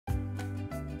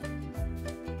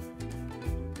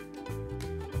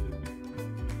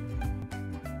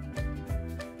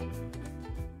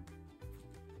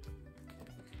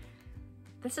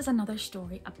This is another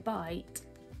story about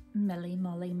Millie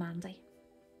Molly Mandy.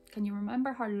 Can you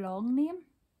remember her long name?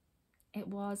 It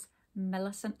was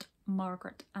Millicent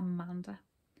Margaret Amanda,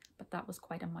 but that was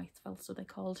quite a mouthful, so they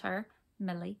called her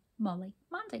Millie Molly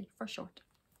Mandy for short.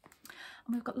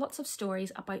 And we've got lots of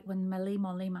stories about when Millie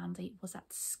Molly Mandy was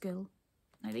at school.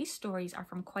 Now these stories are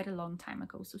from quite a long time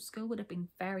ago, so school would have been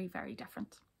very, very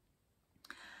different.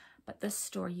 But this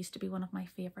story used to be one of my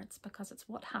favourites because it's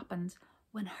what happened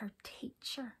when her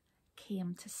teacher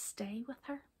came to stay with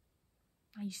her.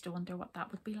 I used to wonder what that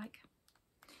would be like.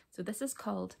 So this is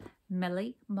called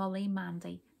Millie Molly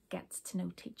Mandy Gets to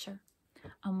Know Teacher.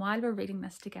 And while we're reading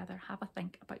this together, have a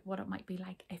think about what it might be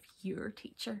like if your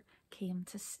teacher came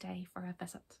to stay for a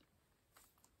visit.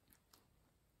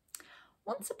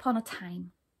 Once upon a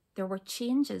time, there were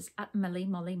changes at Millie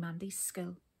Molly Mandy's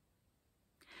school.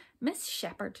 Miss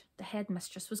Shepherd, the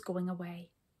headmistress, was going away,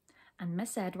 and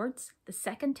Miss Edwards, the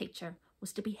second teacher,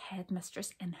 was to be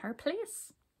headmistress in her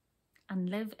place and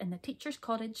live in the teacher's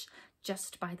cottage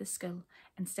just by the school,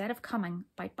 instead of coming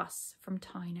by bus from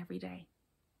town every day.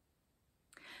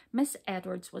 Miss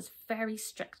Edwards was very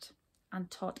strict and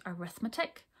taught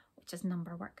arithmetic, which is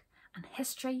number work, and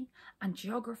history and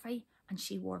geography, and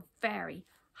she wore very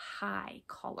high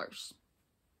collars.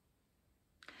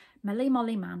 Millie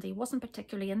Molly Mandy wasn't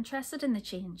particularly interested in the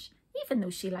change, even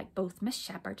though she liked both Miss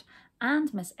Shepherd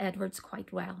and Miss Edwards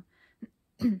quite well.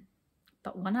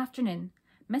 But one afternoon,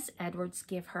 Miss Edwards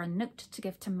gave her a note to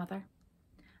give to Mother,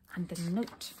 and the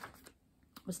note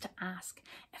was to ask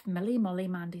if Millie Molly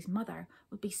Mandy's mother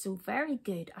would be so very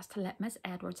good as to let Miss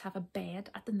Edwards have a bed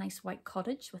at the nice white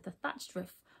cottage with a thatched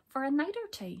roof for a night or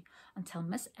two until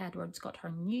Miss Edwards got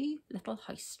her new little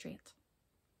house straight.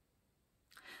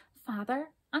 Father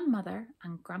and Mother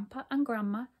and Grandpa and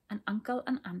Grandma and Uncle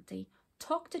and Auntie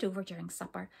talked it over during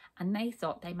supper, and they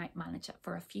thought they might manage it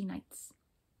for a few nights.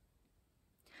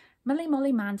 Millie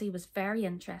Molly Mandy was very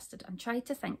interested and tried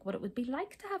to think what it would be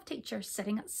like to have teachers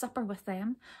sitting at supper with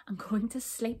them and going to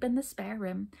sleep in the spare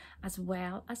room as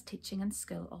well as teaching in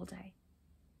school all day.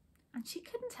 And she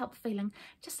couldn't help feeling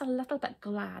just a little bit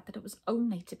glad that it was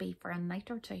only to be for a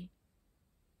night or two.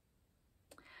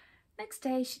 Next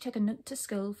day she took a note to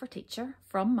school for teacher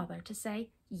from Mother to say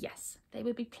yes, they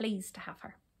would be pleased to have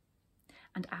her.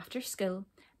 And after school,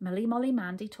 Millie Molly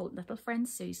Mandy told little friend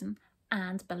Susan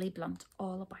and Billy Blunt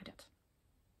all about it.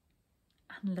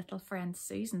 And little friend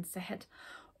Susan said,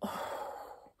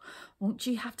 "Oh, won't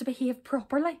you have to behave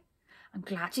properly? I'm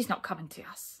glad she's not coming to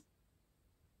us."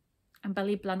 And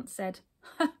Billy Blunt said,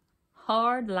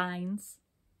 "Hard lines."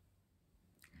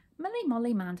 Millie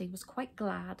Molly Mandy was quite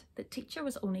glad that teacher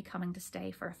was only coming to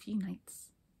stay for a few nights.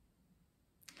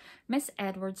 Miss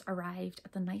Edwards arrived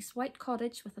at the nice white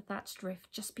cottage with a thatched roof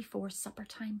just before supper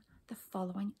time the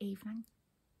following evening.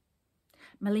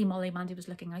 Millie Molly Mandy was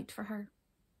looking out for her.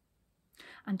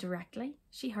 And directly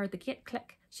she heard the gate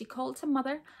click, she called to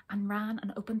Mother and ran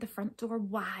and opened the front door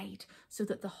wide so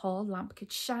that the hall lamp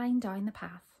could shine down the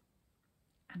path.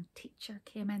 And teacher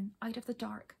came in out of the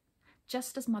dark,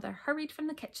 just as Mother hurried from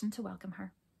the kitchen to welcome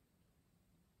her.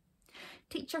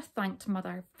 Teacher thanked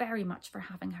Mother very much for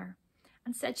having her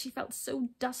and said she felt so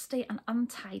dusty and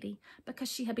untidy because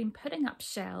she had been putting up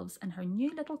shelves in her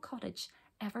new little cottage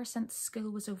ever since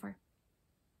school was over.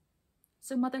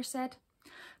 So Mother said,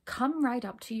 "Come right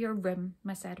up to your room,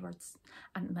 Miss Edwards,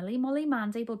 and Millie Molly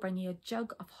Mandy will bring you a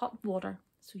jug of hot water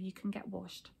so you can get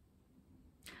washed.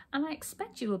 And I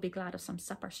expect you will be glad of some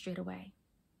supper straight away."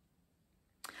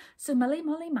 So Millie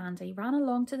Molly Mandy ran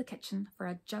along to the kitchen for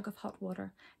a jug of hot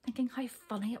water, thinking how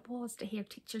funny it was to hear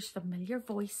teacher's familiar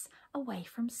voice away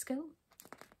from school.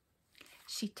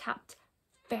 She tapped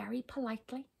very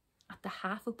politely at the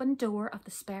half-open door of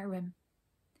the spare room.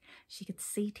 She could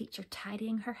see teacher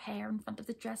tidying her hair in front of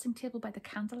the dressing table by the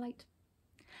candlelight,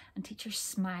 and teacher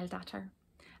smiled at her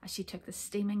as she took the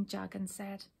steaming jug and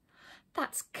said,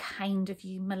 "That's kind of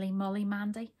you, Millie Molly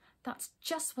Mandy. That's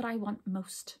just what I want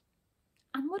most.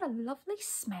 And what a lovely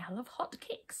smell of hot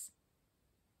cakes."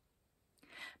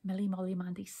 Millie Molly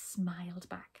Mandy smiled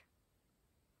back,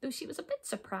 though she was a bit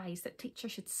surprised that teacher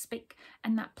should speak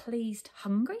in that pleased,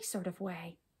 hungry sort of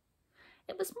way.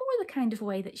 It was more the kind of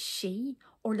way that she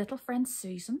or little friend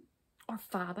Susan or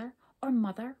father or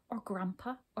mother or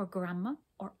grandpa or grandma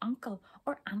or uncle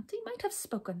or auntie might have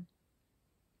spoken.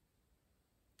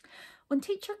 When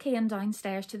teacher came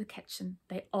downstairs to the kitchen,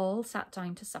 they all sat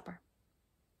down to supper.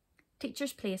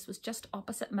 Teacher's place was just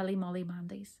opposite Millie Molly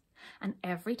Mandy's, and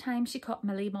every time she caught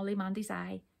Millie Molly Mandy's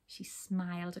eye, she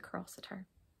smiled across at her,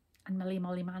 and Millie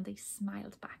Molly Mandy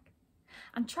smiled back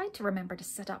and tried to remember to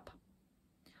sit up,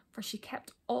 for she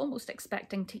kept almost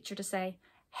expecting teacher to say,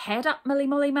 Head up, Milly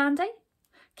Molly Mandy.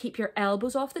 Keep your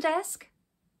elbows off the desk.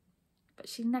 But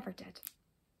she never did.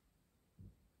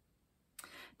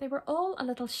 They were all a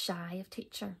little shy of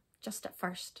Teacher, just at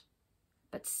first.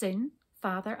 But soon,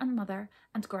 Father and Mother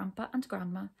and Grandpa and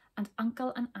Grandma and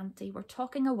Uncle and Auntie were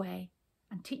talking away,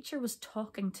 and Teacher was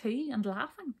talking too and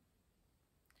laughing.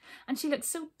 And she looked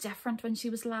so different when she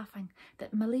was laughing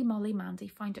that Milly Molly Mandy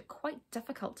found it quite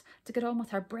difficult to get on with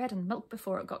her bread and milk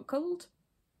before it got cold.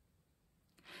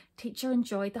 Teacher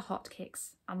enjoyed the hot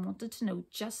cakes and wanted to know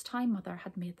just how Mother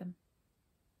had made them.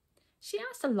 She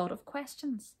asked a lot of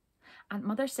questions, and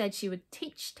Mother said she would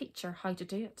teach Teacher how to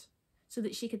do it so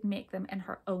that she could make them in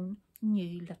her own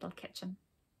new little kitchen.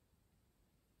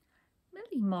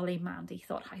 Milly Molly Mandy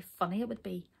thought how funny it would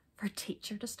be for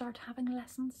Teacher to start having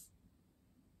lessons.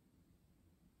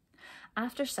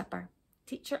 After supper,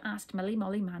 Teacher asked Milly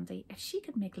Molly Mandy if she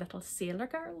could make little sailor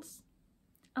girls.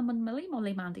 And when Milly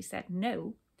Molly Mandy said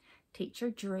no, Teacher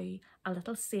drew a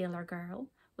little sailor girl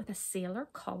with a sailor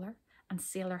collar and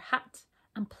sailor hat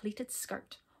and pleated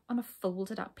skirt on a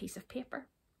folded up piece of paper.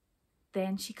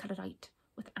 Then she cut it out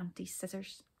with Auntie's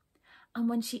scissors. And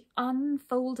when she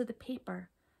unfolded the paper,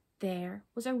 there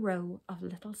was a row of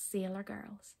little sailor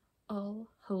girls,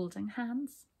 all holding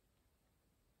hands.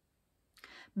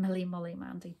 Milly Molly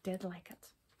Mandy did like it.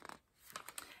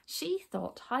 She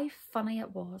thought how funny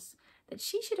it was that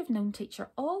she should have known Teacher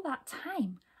all that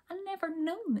time and never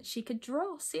known that she could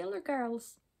draw sailor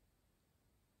girls.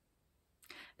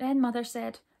 Then Mother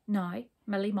said, "Now,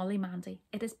 Milly Molly Mandy,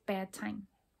 it is bedtime."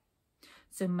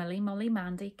 So Milly Molly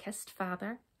Mandy kissed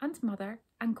Father and Mother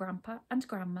and Grandpa and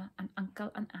Grandma and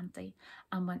Uncle and Auntie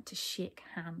and went to shake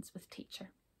hands with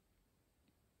Teacher.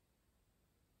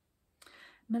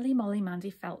 Milly Molly Mandy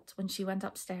felt when she went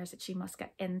upstairs that she must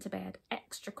get into bed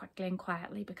extra quickly and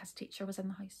quietly because Teacher was in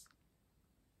the house.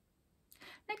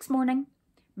 Next morning,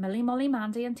 Milly Molly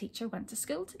Mandy and Teacher went to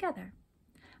school together.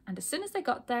 And as soon as they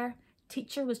got there,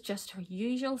 Teacher was just her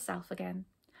usual self again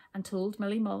and told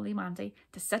Milly Molly Mandy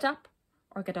to sit up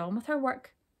or get on with her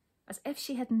work, as if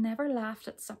she had never laughed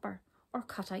at supper or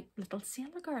cut out little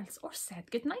sailor girls or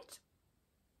said goodnight.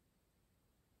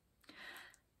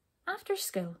 After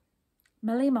school,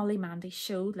 Milly Molly Mandy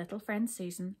showed little friend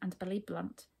Susan and Billy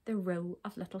Blunt the row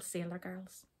of little sailor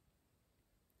girls.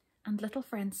 And little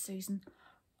friend Susan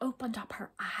opened up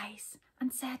her eyes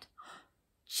and said,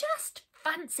 "Just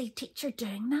fancy Teacher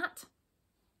doing that."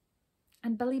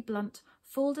 And Billy Blunt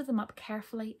folded them up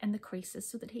carefully in the creases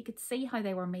so that he could see how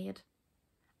they were made,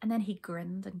 and then he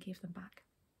grinned and gave them back.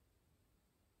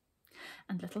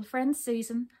 And little friend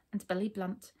Susan and Billy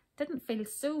Blunt didn't feel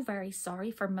so very sorry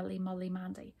for Milly Molly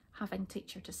Mandy having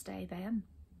Teacher to stay then.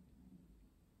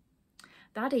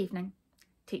 That evening,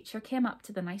 Teacher came up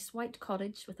to the nice white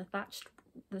cottage with the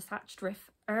thatched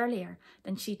roof earlier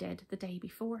than she did the day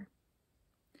before.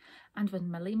 And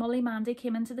when Milly Molly Mandy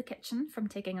came into the kitchen from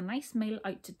taking a nice meal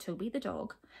out to Toby the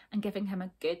dog and giving him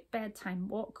a good bedtime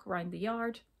walk round the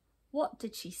yard, what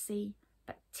did she see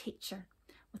but Teacher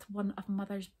with one of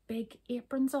Mother's big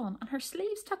aprons on and her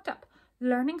sleeves tucked up,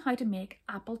 learning how to make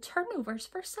apple turnovers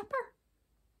for supper.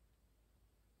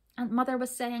 And Mother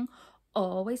was saying,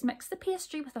 "Always mix the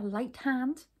pastry with a light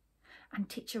hand." And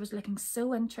Teacher was looking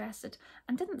so interested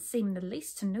and didn't seem the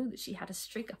least to know that she had a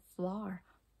streak of flour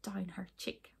down her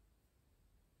cheek.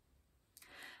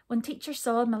 When Teacher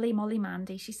saw Milly Molly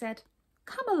Mandy, she said,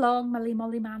 "Come along, Milly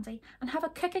Molly Mandy, and have a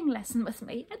cooking lesson with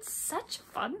me. It's such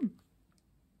fun."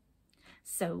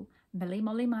 So Milly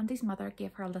Molly Mandy's mother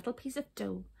gave her a little piece of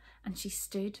dough, and she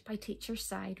stood by Teacher's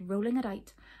side, rolling it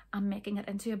out and making it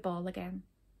into a ball again.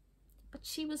 But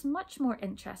she was much more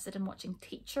interested in watching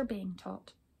Teacher being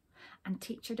taught. And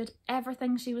Teacher did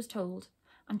everything she was told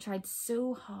and tried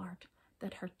so hard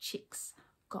that her cheeks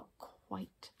got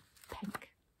quite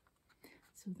pink.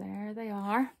 So there they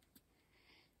are.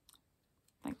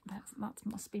 I think that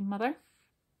must be Mother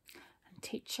and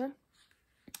Teacher.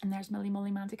 And there's Milly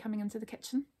Molly Mandy coming into the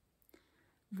kitchen,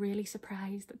 really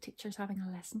surprised that Teacher's having a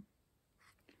lesson.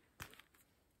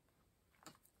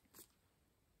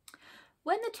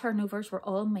 When the turnovers were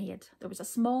all made, there was a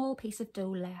small piece of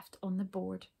dough left on the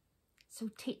board. So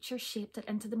Teacher shaped it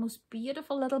into the most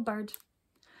beautiful little bird.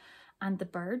 And the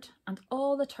bird and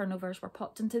all the turnovers were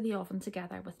popped into the oven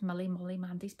together with Milly Molly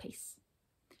Mandy's piece,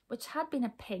 which had been a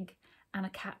pig and a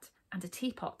cat and a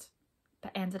teapot,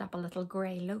 but ended up a little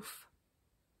grey loaf.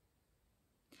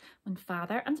 When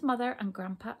Father and Mother and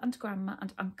Grandpa and Grandma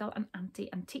and Uncle and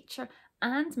Auntie and Teacher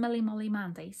and Milly Molly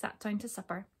Mandy sat down to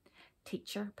supper,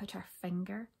 Teacher put her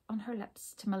finger on her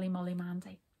lips to Milly Molly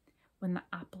Mandy when the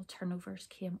apple turnovers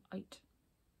came out,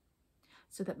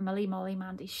 so that Milly Molly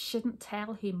Mandy shouldn't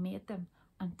tell who made them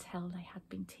until they had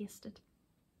been tasted.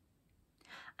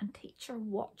 And teacher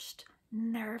watched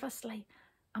nervously,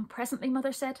 and presently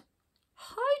mother said,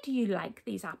 "How do you like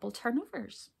these apple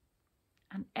turnovers?"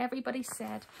 And everybody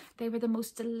said they were the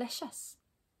most delicious.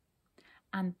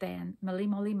 And then Millie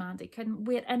Molly Mandy couldn't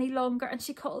wait any longer, and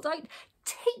she called out,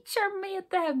 "Teacher made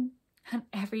them!" And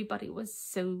everybody was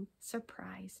so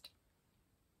surprised.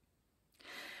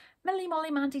 Millie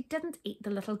Molly Mandy didn't eat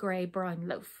the little grey brown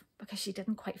loaf because she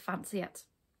didn't quite fancy it,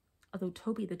 although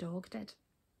Toby the dog did.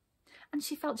 And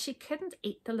she felt she couldn't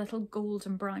eat the little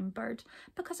golden brown bird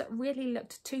because it really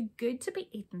looked too good to be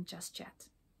eaten just yet.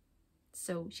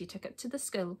 So she took it to the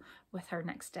school with her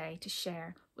next day to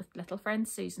share with little friend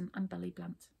Susan and Billy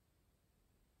Blunt.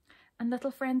 And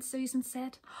little friend Susan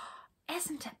said,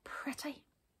 "Isn't it pretty?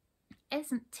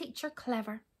 Isn't teacher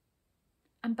clever?"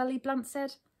 And Billy Blunt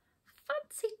said,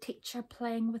 "Fancy teacher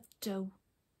playing with dough."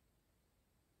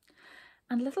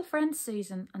 And little friend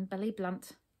Susan and Billy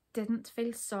Blunt didn't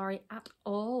feel sorry at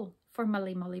all for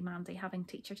Millie Molly Mandy having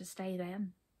teacher to stay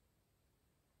then.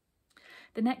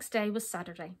 The next day was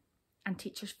Saturday, and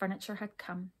teacher's furniture had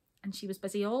come, and she was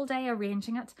busy all day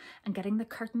arranging it and getting the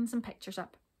curtains and pictures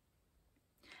up.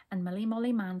 And Millie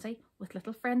Molly Mandy, with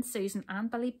little friend Susan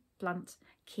and Billy Blunt,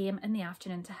 came in the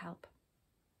afternoon to help.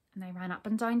 And they ran up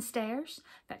and down stairs,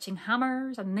 fetching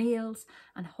hammers and nails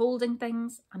and holding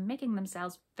things and making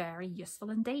themselves very useful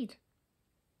indeed.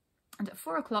 And at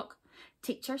 4 o'clock,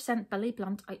 teacher sent Billy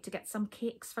Blunt out to get some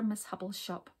cakes from Miss Hubble's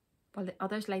shop, while the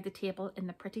others laid the table in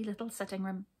the pretty little sitting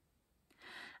room.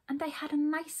 And they had a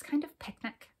nice kind of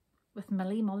picnic, with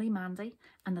Millie Molly Mandy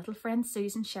and little friend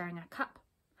Susan sharing a cup,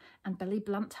 and Billy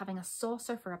Blunt having a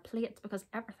saucer for a plate because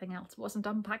everything else wasn't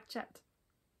unpacked yet.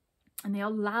 And they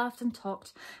all laughed and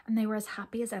talked, and they were as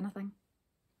happy as anything.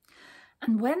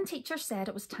 And when teacher said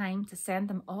it was time to send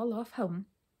them all off home,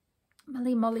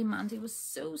 Millie Molly Mandy was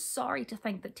so sorry to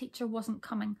think that teacher wasn't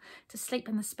coming to sleep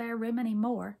in the spare room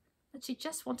anymore that she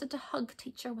just wanted to hug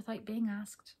teacher without being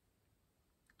asked.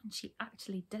 And she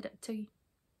actually did it too.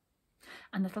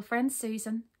 And little friend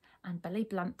Susan and Billy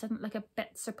Blunt didn't look a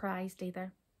bit surprised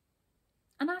either.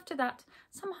 And after that,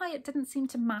 somehow it didn't seem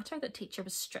to matter that teacher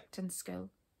was strict in school,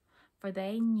 for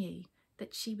they knew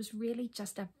that she was really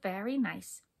just a very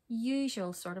nice,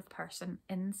 usual sort of person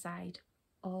inside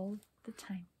all the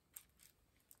time.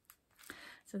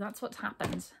 So that's what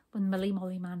happened when Millie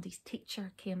Molly Mandy's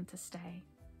teacher came to stay.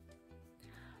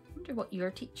 I wonder what your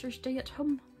teachers do at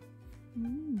home. Do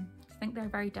you think they're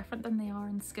very different than they are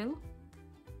in school?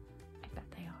 I bet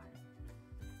they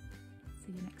are.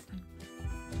 See you next time.